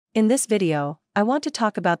In this video, I want to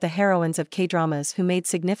talk about the heroines of K-dramas who made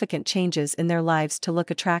significant changes in their lives to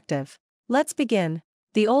look attractive. Let's begin.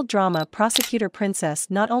 The old drama Prosecutor Princess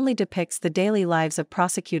not only depicts the daily lives of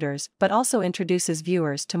prosecutors but also introduces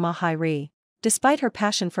viewers to Ma-hye-ri. Despite her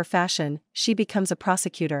passion for fashion, she becomes a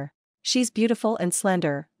prosecutor. She's beautiful and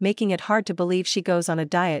slender, making it hard to believe she goes on a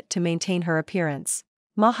diet to maintain her appearance.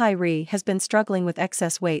 Ma-hye-ri has been struggling with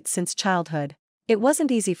excess weight since childhood. It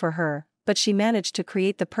wasn't easy for her, but she managed to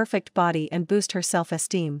create the perfect body and boost her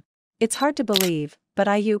self-esteem. It's hard to believe, but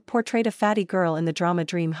IU portrayed a fatty girl in the drama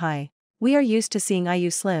Dream High. We are used to seeing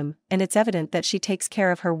IU slim, and it's evident that she takes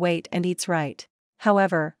care of her weight and eats right.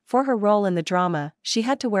 However, for her role in the drama, she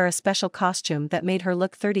had to wear a special costume that made her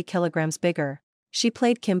look 30 kilograms bigger. She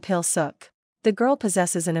played Kim Pil-suk. The girl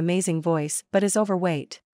possesses an amazing voice but is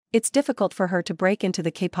overweight. It's difficult for her to break into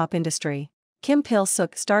the K-pop industry. Kim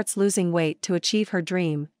Pil-suk starts losing weight to achieve her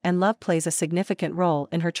dream, and love plays a significant role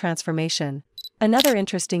in her transformation. Another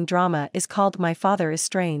interesting drama is called My Father is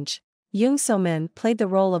Strange. Yoon So-min played the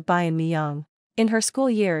role of Byun Mi-young. In her school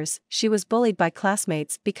years, she was bullied by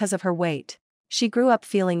classmates because of her weight. She grew up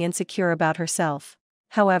feeling insecure about herself.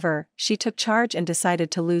 However, she took charge and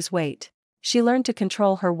decided to lose weight. She learned to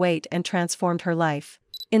control her weight and transformed her life.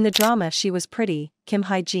 In the drama She Was Pretty, Kim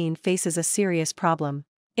Hye-jin faces a serious problem.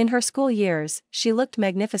 In her school years, she looked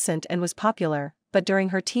magnificent and was popular, but during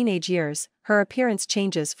her teenage years, her appearance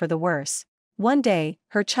changes for the worse. One day,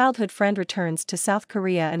 her childhood friend returns to South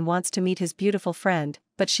Korea and wants to meet his beautiful friend,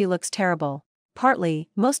 but she looks terrible. Partly,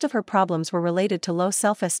 most of her problems were related to low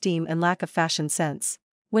self-esteem and lack of fashion sense.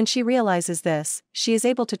 When she realizes this, she is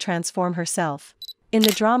able to transform herself. In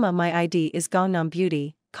the drama My ID is Gangnam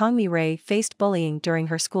Beauty, Kang Mi-rae faced bullying during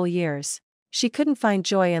her school years. She couldn't find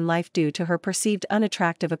joy in life due to her perceived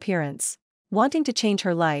unattractive appearance. Wanting to change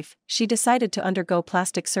her life, she decided to undergo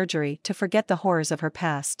plastic surgery to forget the horrors of her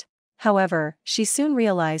past. However, she soon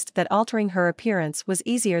realized that altering her appearance was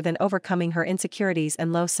easier than overcoming her insecurities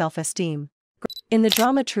and low self-esteem. In the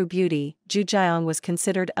drama True Beauty, Ju Jaeong was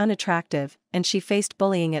considered unattractive, and she faced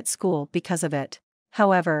bullying at school because of it.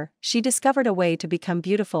 However, she discovered a way to become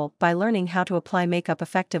beautiful by learning how to apply makeup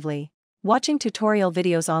effectively. Watching tutorial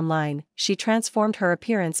videos online, she transformed her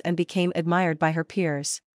appearance and became admired by her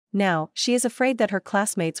peers. Now, she is afraid that her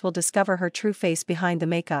classmates will discover her true face behind the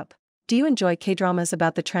makeup. Do you enjoy K-dramas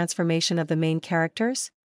about the transformation of the main characters?